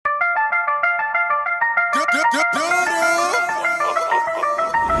To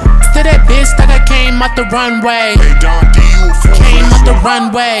that bitch like I came out the runway. Came out the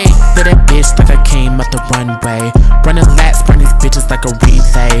runway. To that bitch like I came out the runway. Running laps, burn these bitches like a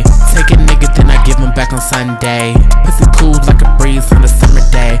relay. Take a nigga, then I give him back on Sunday. Pussy cool like a breeze on a summer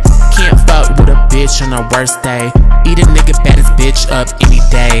day. Can't fuck with a bitch on her worst day. Eat a nigga baddest bitch up any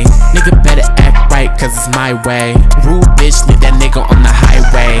day. Nigga better act right cause it's my way. Rude bitch, leave that nigga on the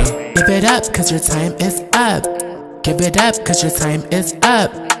highway. Give it up cause your time is up. Give it up cause your time is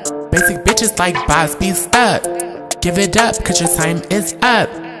up. Basic bitches like Boss be stuck. Give it up cause your time is up.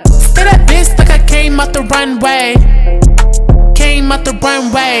 To that bitch like I came out the runway. Came out the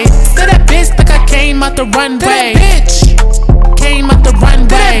runway. To that bitch like I came out the runway. Bitch. Came out the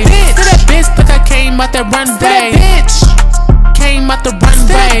runway. To that bitch like I came out the runway. Bitch. Came out the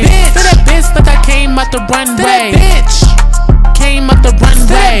runway. To that bitch like I came out the runway. Bitch. Came out the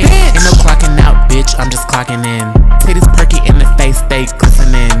runway. Ain't no clocking out, bitch, I'm just clocking in. Titties perky in the face, stay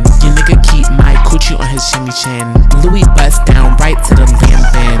glistening. Your nigga keep my coochie on his shimmy chin. Louis bust down right to the lamb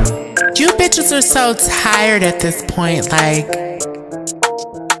bin. You bitches are so tired at this point, like,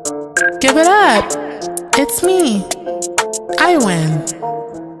 give it up, it's me, I win.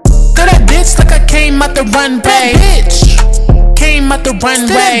 To that bitch like I came out the runway. Bitch. Came out the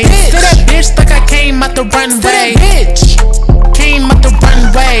runway. To that bitch like I came out the runway. Bitch. Came out the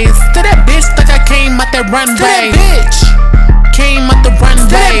runways. To that bitch like I came out that runway. Bitch. Came out the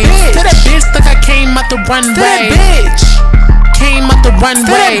runway. To that bitch like I came out the runway. Bitch. Came out the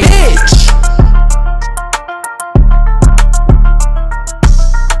runway.